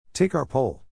Take our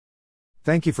poll.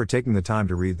 Thank you for taking the time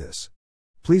to read this.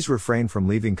 Please refrain from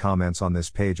leaving comments on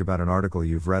this page about an article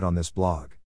you've read on this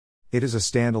blog. It is a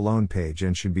standalone page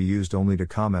and should be used only to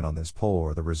comment on this poll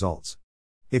or the results.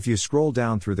 If you scroll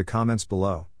down through the comments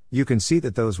below, you can see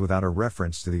that those without a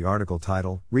reference to the article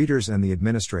title, readers and the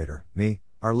administrator, me,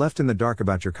 are left in the dark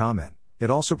about your comment.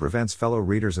 It also prevents fellow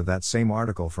readers of that same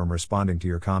article from responding to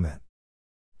your comment.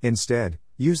 Instead,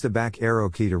 use the back arrow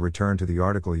key to return to the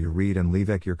article you read and leave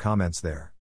your comments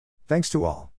there. Thanks to all.